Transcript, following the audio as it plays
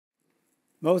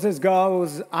Moses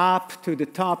goes up to the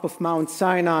top of Mount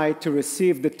Sinai to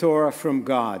receive the Torah from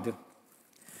God.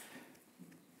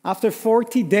 After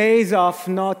 40 days of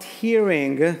not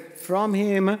hearing from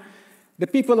him, the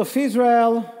people of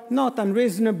Israel, not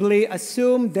unreasonably,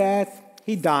 assume that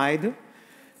he died.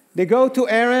 They go to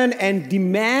Aaron and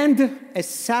demand a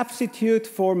substitute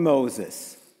for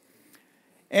Moses.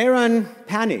 Aaron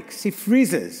panics, he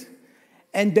freezes.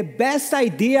 And the best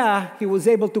idea he was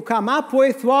able to come up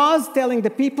with was telling the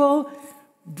people,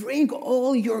 bring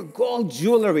all your gold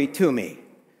jewelry to me.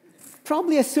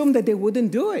 Probably assumed that they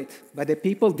wouldn't do it, but the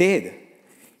people did.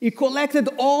 He collected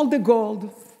all the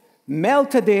gold,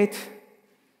 melted it,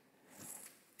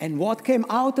 and what came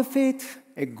out of it?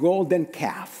 A golden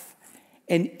calf,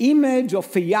 an image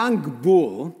of a young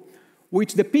bull,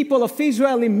 which the people of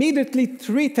Israel immediately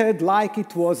treated like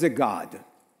it was a god.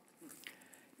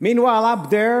 Meanwhile,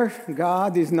 up there,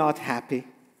 God is not happy.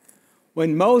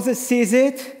 When Moses sees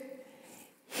it,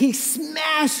 he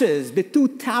smashes the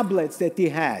 2 tablets that he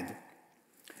had.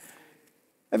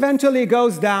 Eventually, he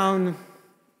goes down.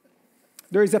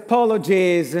 There is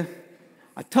apologies,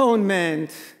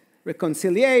 atonement,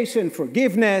 reconciliation,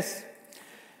 forgiveness.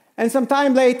 And some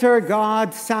time later,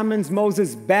 God summons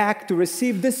Moses back to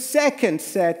receive the second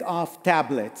set of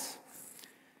tablets.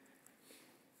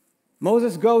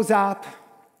 Moses goes up,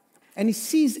 and he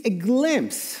sees a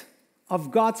glimpse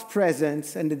of God's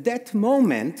presence, and at that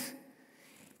moment,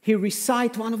 he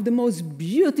recites one of the most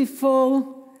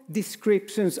beautiful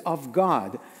descriptions of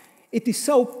God. It is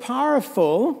so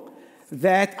powerful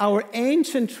that our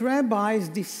ancient rabbis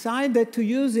decided to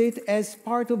use it as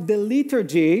part of the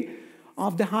liturgy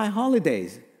of the high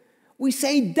holidays. We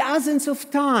say dozens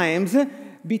of times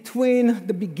between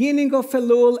the beginning of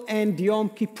Elul and Yom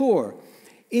Kippur.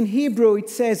 In Hebrew, it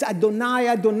says, Adonai,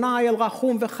 Adonai, El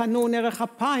Rachum V'Chanun, Erech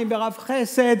Apayim V'Rav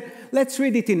Chesed. Let's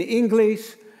read it in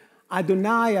English.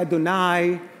 Adonai,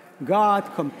 Adonai, God,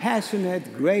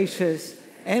 compassionate, gracious,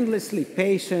 endlessly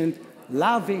patient,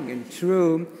 loving and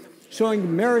true,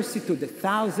 showing mercy to the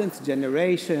 1,000th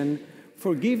generation,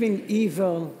 forgiving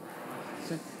evil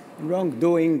and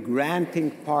wrongdoing,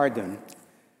 granting pardon.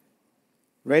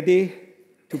 Ready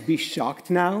to be shocked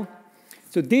now?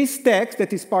 So this text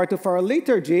that is part of our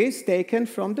liturgy is taken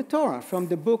from the Torah, from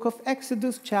the book of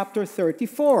Exodus, chapter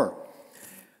 34.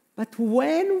 But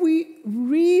when we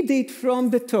read it from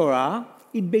the Torah,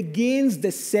 it begins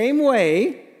the same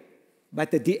way,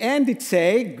 but at the end it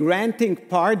says, granting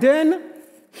pardon,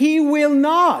 he will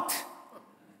not.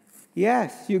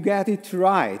 Yes, you got it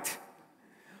right.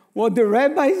 What the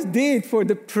rabbis did for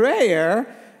the prayer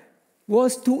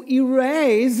was to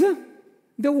erase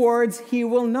the words, he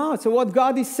will not. So what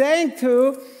God is saying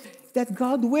that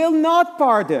God will not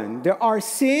pardon. There are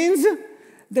sins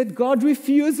that God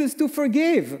refuses to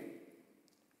forgive.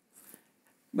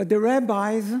 But the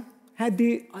rabbis had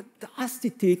the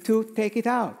audacity to take it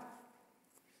out.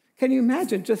 Can you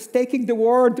imagine just taking the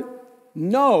word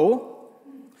no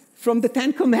from the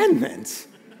 10 Commandments?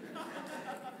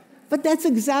 But that's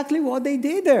exactly what they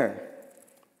did there.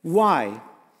 Why?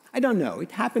 I don't know.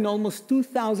 It happened almost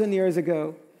 2,000 years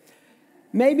ago.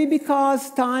 Maybe because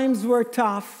times were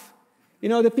tough. You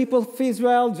know, the people of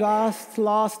Israel just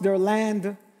lost their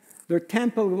land. Their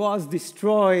temple was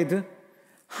destroyed.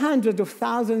 Hundreds of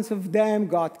thousands of them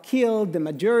got killed. The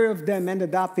majority of them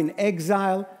ended up in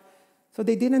exile. So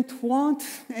they didn't want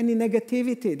any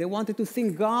negativity. They wanted to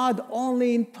think God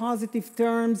only in positive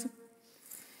terms.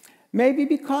 Maybe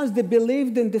because they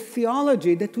believed in the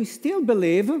theology that we still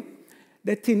believe,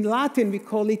 that in Latin we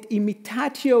call it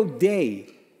imitatio Dei,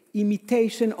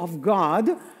 imitation of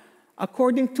God,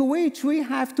 according to which we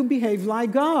have to behave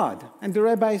like God. And the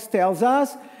rabbis tells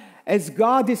us, as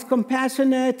God is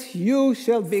compassionate, you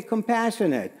shall be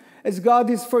compassionate. As God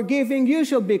is forgiving, you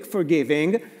shall be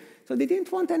forgiving. So they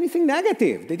didn't want anything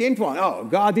negative. They didn't want, oh,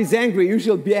 God is angry, you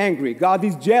shall be angry. God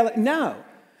is jealous. No.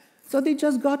 So they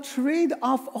just got rid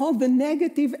of all the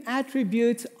negative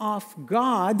attributes of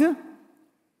God.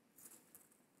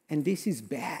 And this is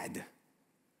bad.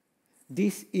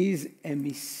 This is a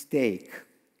mistake.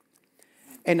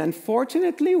 And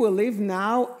unfortunately, we live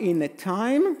now in a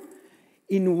time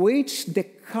in which the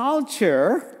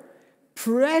culture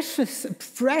presses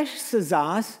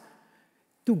us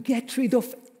to get rid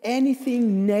of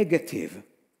anything negative.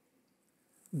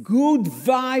 Good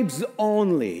vibes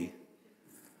only.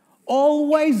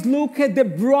 Always look at the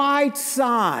bright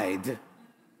side.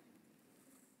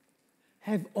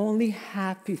 Have only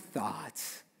happy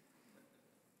thoughts.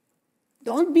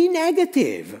 Don't be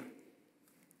negative.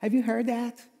 Have you heard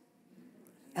that?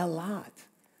 A lot.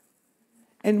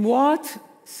 And what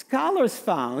scholars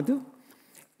found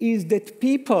is that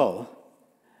people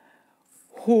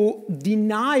who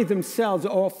deny themselves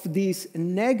of these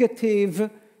negative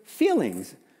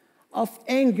feelings of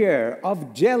anger,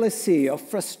 of jealousy, of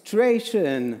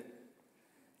frustration,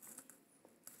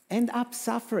 end up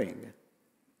suffering.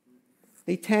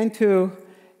 They tend to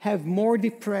have more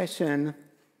depression,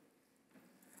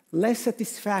 less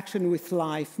satisfaction with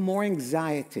life, more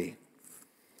anxiety.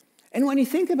 And when you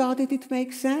think about it, it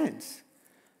makes sense.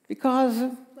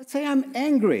 Because, let's say I'm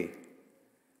angry.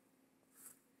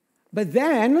 But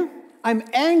then, I'm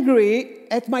angry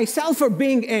at myself for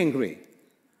being angry.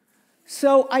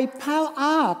 So I pile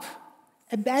up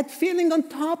a bad feeling on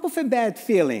top of a bad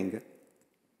feeling.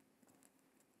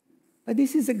 But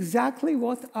this is exactly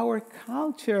what our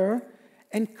culture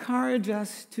encourages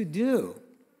us to do.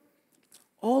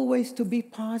 Always to be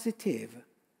positive.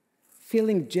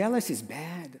 Feeling jealous is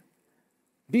bad.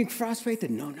 Being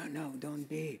frustrated, no, don't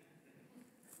be.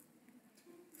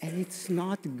 And it's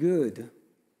not good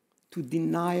to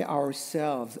deny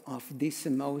ourselves of these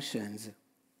emotions.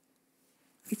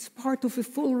 It's part of a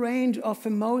full range of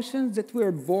emotions that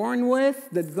we're born with,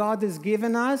 that God has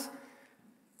given us.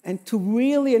 And to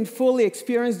really and fully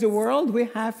experience the world, we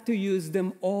have to use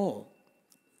them all.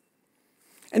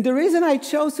 And the reason I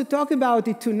chose to talk about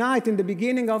it tonight in the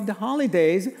beginning of the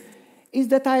holidays is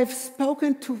that I've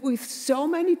spoken with so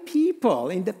many people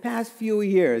in the past few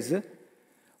years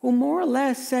who more or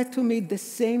less said to me the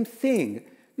same thing.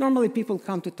 Normally people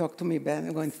come to talk to me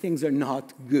when things are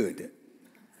not good.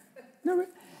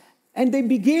 And they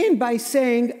begin by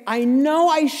saying, I know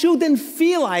I shouldn't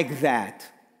feel like that.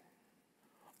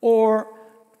 Or,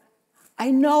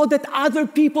 I know that other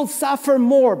people suffer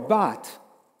more, but.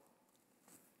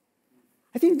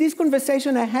 I think this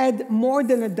conversation I had more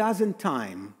than a dozen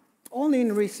times, only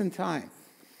in recent time.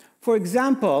 For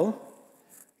example,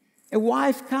 a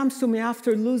wife comes to me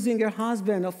after losing her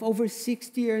husband of over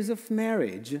 60 years of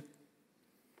marriage.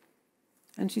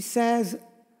 And she says,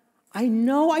 I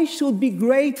know I should be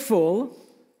grateful,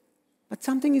 but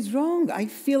something is wrong. I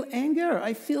feel anger.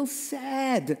 I feel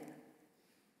sad.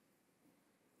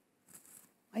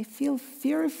 I feel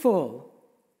fearful.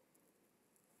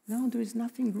 No, there is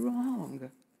nothing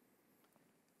wrong.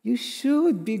 You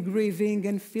should be grieving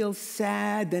and feel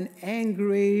sad and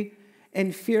angry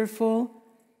and fearful.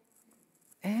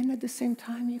 And at the same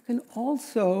time, you can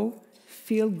also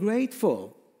feel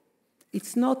grateful.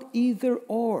 It's not either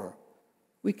or.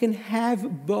 We can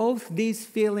have both these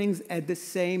feelings at the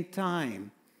same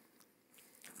time.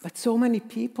 But so many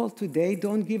people today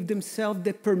don't give themselves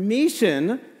the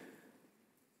permission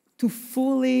to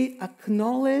fully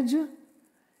acknowledge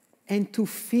and to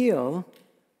feel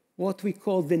what we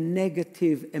call the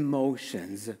negative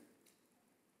emotions.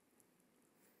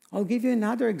 I'll give you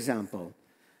another example.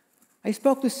 I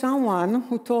spoke to someone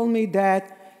who told me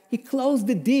that he closed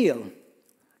the deal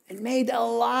and made a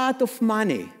lot of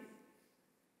money.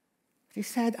 He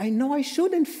said, I know I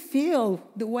shouldn't feel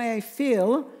the way I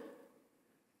feel,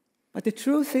 but the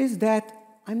truth is that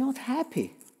I'm not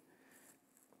happy.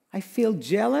 I feel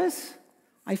jealous.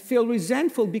 I feel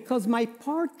resentful because my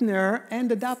partner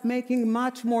ended up making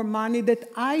much more money than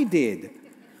I did.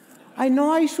 I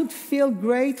know I should feel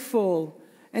grateful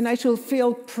and I should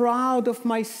feel proud of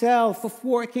myself, of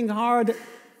working hard.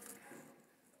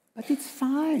 But it's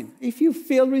fine. If you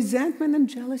feel resentment and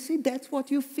jealousy, that's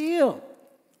what you feel.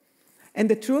 And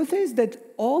the truth is that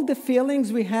all the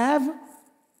feelings we have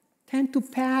tend to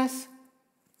pass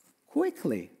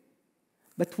quickly.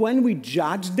 But when we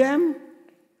judge them,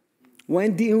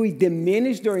 when we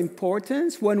diminish their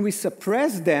importance, when we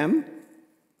suppress them,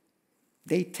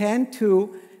 they tend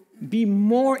to be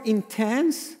more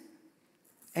intense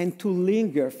and to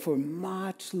linger for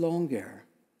much longer.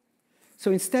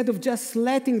 So instead of just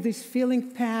letting this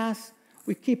feeling pass,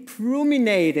 we keep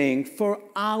ruminating for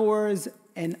hours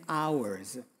and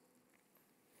hours.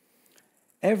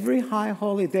 Every high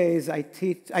holidays, I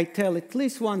tell at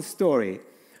least one story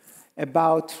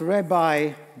about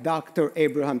Rabbi Dr.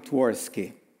 Abraham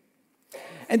Twersky.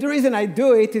 And the reason I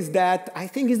do it is that I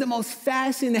think he's the most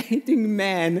fascinating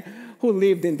man who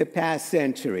lived in the past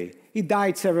century. He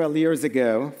died several years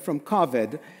ago from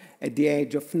COVID at the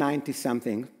age of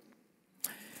 90-something.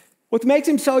 What makes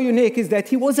him so unique is that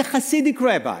he was a Hasidic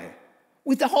rabbi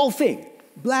with the whole thing.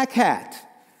 Black hat,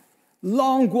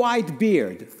 long white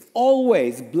beard,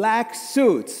 always black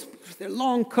suits, their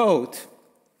long coat.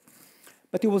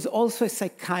 But he was also a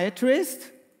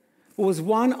psychiatrist who was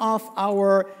one of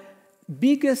our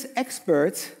biggest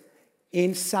experts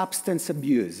in substance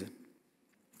abuse.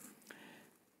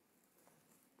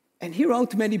 And he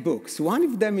wrote many books. One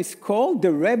of them is called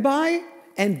The Rabbi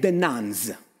and the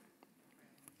Nuns.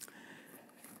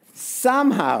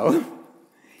 Somehow,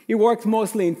 He worked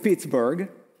mostly in Pittsburgh.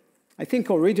 I think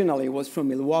originally he was from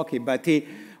Milwaukee, but he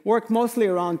worked mostly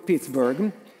around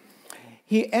Pittsburgh.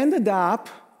 He ended up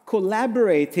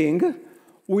collaborating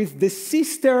with the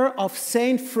sister of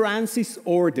St. Francis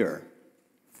Order.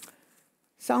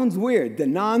 Sounds weird, the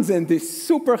nuns and this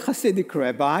super Hasidic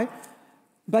rabbi,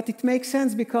 but it makes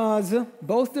sense because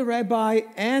both the rabbi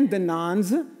and the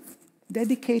nuns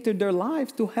dedicated their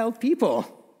lives to help people.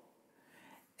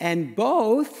 And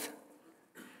both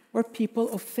were people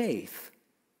of faith.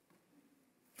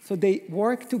 So they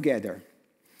worked together.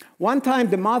 One time,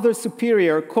 the Mother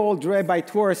Superior called Rabbi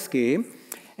Twersky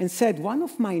and said, one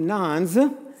of my nuns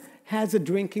has a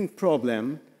drinking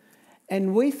problem,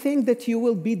 and we think that you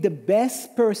will be the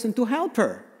best person to help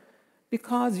her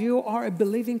because you are a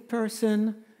believing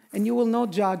person and you will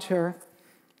not judge her.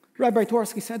 Rabbi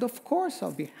Twersky said, of course,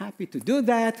 I'll be happy to do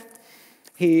that.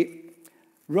 He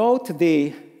wrote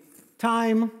the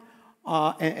time,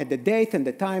 the date and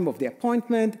the time of the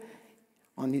appointment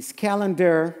on his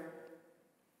calendar,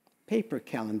 paper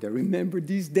calendar, remember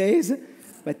these days?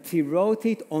 But he wrote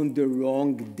it on the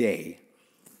wrong day.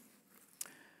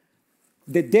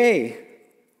 The day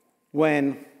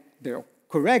when, the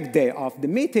correct day of the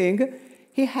meeting,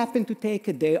 he happened to take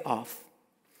a day off.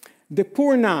 The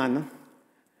poor nun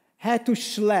had to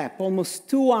schlep almost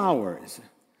 2 hours,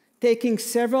 taking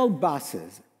several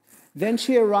buses. Then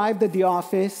she arrived at the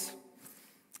office,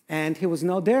 and he was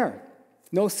not there.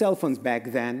 No cell phones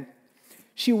back then.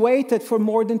 She waited for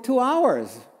more than 2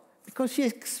 hours because she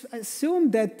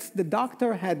assumed that the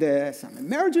doctor had some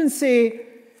emergency.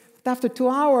 But after 2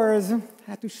 hours,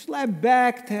 had to schlep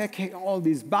back, taking all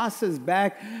these buses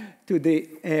back to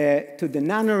the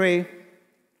nunnery.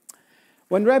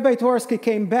 When Rabbi Twersky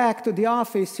came back to the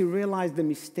office, he realized the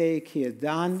mistake he had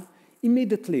done,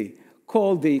 immediately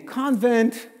called the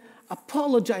convent,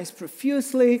 apologized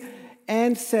profusely,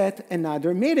 and set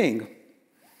another meeting.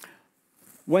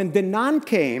 When the nun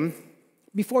came,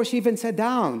 before she even sat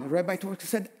down, Rabbi Twersky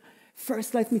said,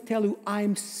 first let me tell you,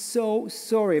 I'm so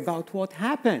sorry about what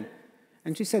happened.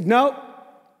 And she said, no,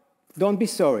 don't be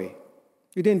sorry.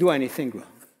 You didn't do anything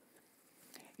wrong.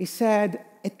 He said,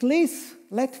 at least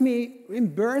let me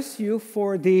reimburse you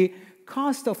for the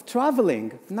cost of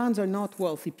traveling. Nuns are not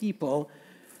wealthy people.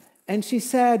 And she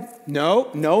said,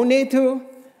 no, no need to.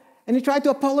 And he tried to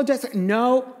apologize.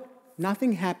 No,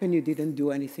 nothing happened. You didn't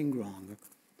do anything wrong.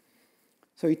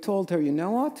 So he told her, you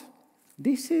know what?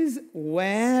 This is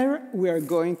where we are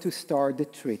going to start the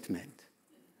treatment.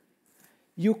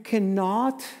 You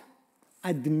cannot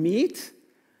admit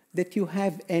that you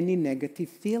have any negative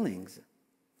feelings.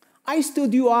 I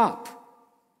stood you up.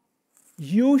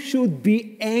 You should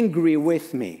be angry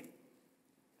with me.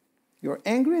 You're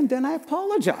angry, and then I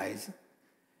apologize.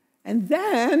 And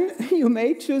then you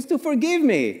may choose to forgive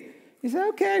me. He said,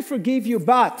 okay, I forgive you,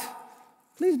 but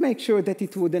please make sure that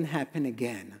it wouldn't happen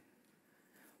again.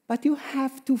 But you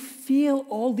have to feel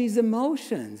all these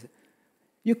emotions.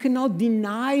 You cannot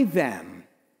deny them.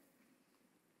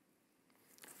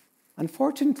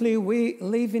 Unfortunately, we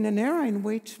live in an era in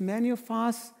which many of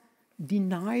us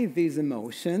deny these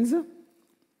emotions.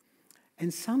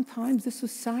 And sometimes the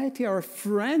society, our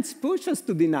friends, push us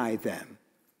to deny them.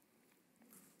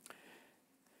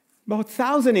 About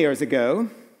 1,000 years ago,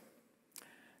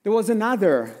 there was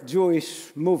another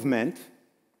Jewish movement,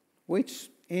 which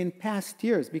in past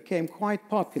years became quite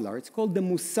popular. It's called the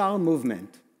Musar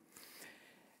movement.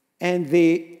 And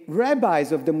the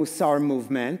rabbis of the Musar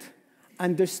movement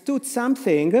understood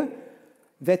something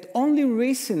that only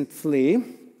recently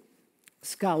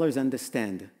scholars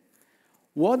understand.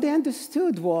 What they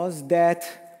understood was that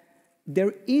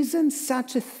there isn't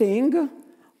such a thing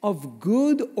of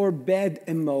good or bad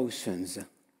emotions.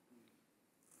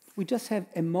 We just have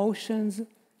emotions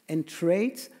and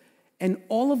traits, and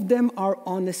all of them are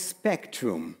on a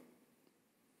spectrum.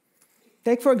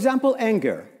 Take, for example,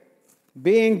 anger.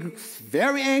 Being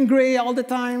very angry all the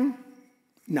time,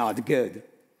 not good.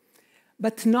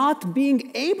 But not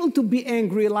being able to be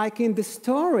angry, like in the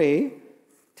story,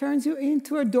 turns you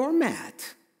into a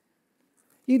doormat.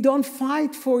 You don't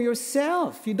fight for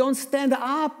yourself. You don't stand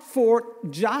up for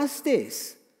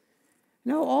justice.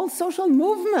 No, all social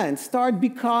movements start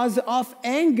because of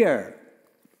anger.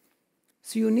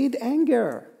 So you need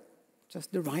anger,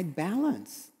 just the right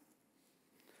balance.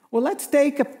 Well, let's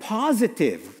take a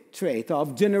positive trait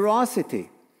of generosity.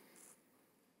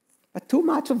 But too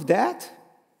much of that,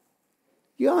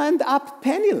 you'll end up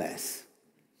penniless.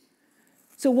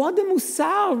 So what the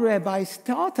Musar rabbis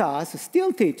taught us,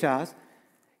 still teach us,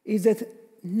 is that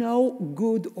no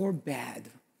good or bad.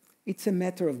 It's a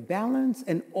matter of balance,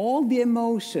 and all the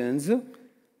emotions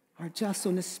are just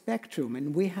on a spectrum,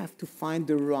 and we have to find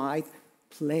the right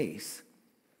place.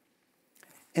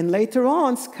 And later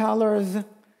on, scholars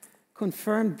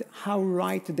confirmed how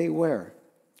right they were.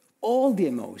 All the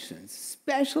emotions,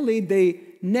 especially the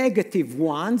negative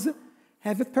ones,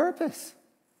 have a purpose.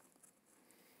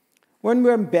 When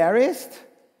we're embarrassed,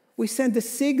 we send a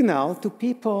signal to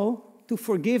people to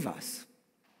forgive us.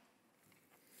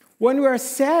 When we're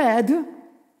sad,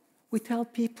 we tell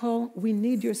people we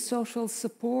need your social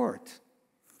support.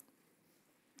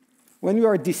 When we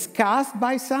are disgusted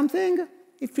by something,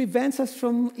 it prevents us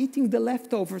from eating the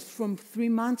leftovers from 3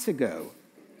 months ago.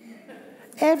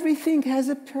 Everything has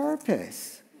a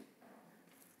purpose.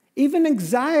 Even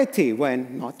anxiety,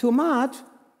 when not too much,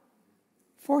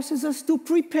 forces us to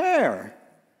prepare.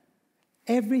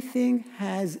 Everything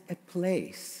has a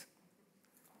place.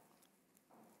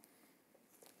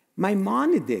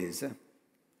 Maimonides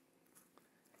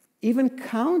even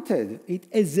counted it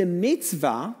as a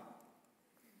mitzvah.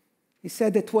 He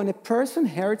said that when a person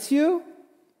hurts you,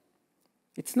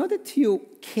 it's not that you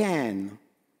can.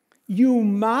 You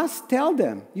must tell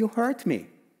them, you hurt me.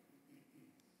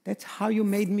 That's how you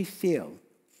made me feel.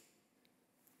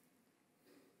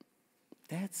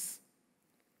 That's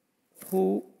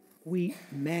who we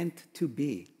meant to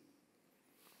be.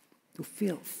 To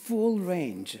feel full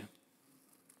range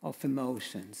of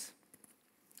emotions.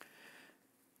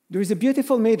 There is a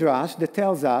beautiful midrash that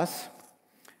tells us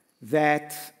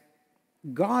that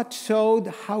God showed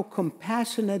how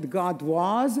compassionate God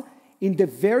was in the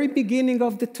very beginning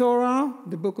of the Torah,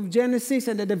 the book of Genesis,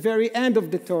 and at the very end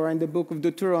of the Torah, in the book of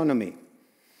Deuteronomy.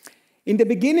 In the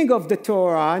beginning of the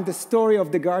Torah, in the story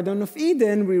of the Garden of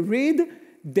Eden, we read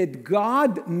that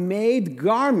God made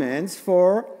garments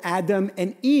for Adam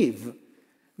and Eve.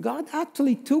 God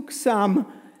actually took some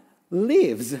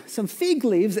leaves, some fig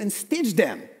leaves, and stitched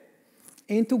them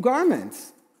into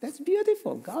garments. That's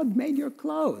beautiful. God made your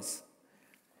clothes.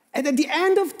 And at the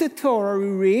end of the Torah, we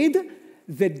read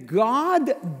that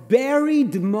God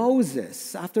buried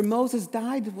Moses. After Moses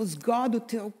died, it was God who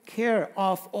took care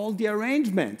of all the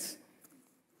arrangements.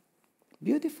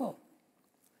 Beautiful.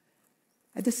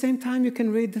 At the same time, you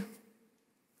can read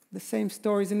the same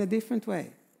stories in a different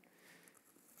way.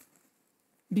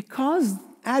 Because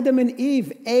Adam and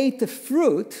Eve ate the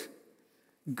fruit,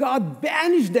 God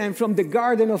banished them from the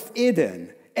Garden of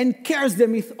Eden and cursed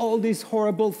them with all these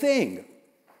horrible things.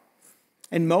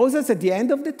 And Moses, at the end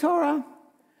of the Torah,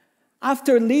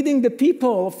 after leading the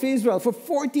people of Israel for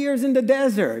 40 years in the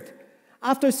desert,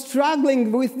 after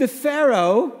struggling with the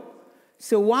Pharaoh,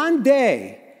 so one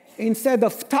day, instead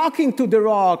of talking to the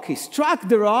rock, he struck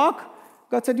the rock.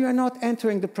 God said, "You are not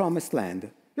entering the promised land.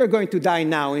 You're going to die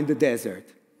now in the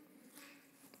desert."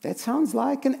 That sounds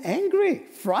like an angry,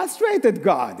 frustrated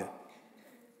God.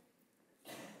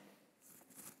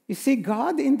 You see,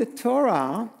 God in the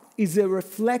Torah is a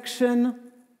reflection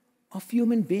of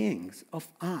human beings, of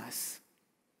us.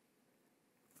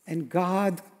 And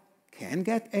God can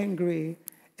get angry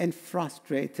and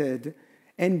frustrated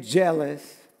and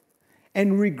jealous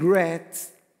and regret,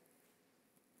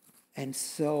 and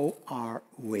so are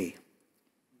we.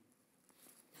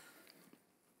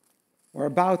 We're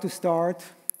about to start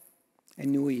a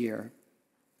new year.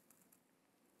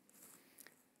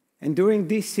 And during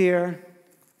this year,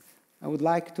 I would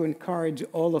like to encourage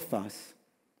all of us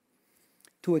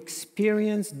to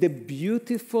experience the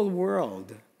beautiful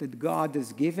world that God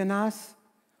has given us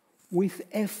with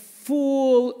a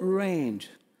full range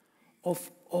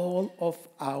of all of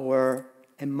our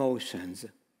emotions.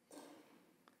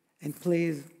 And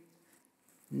please,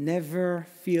 never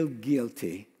feel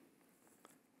guilty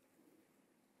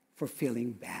for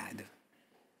feeling bad.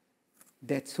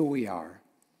 That's who we are.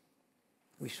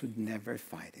 We should never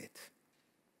fight it.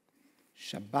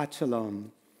 Shabbat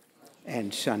Shalom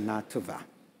and Shana Tova.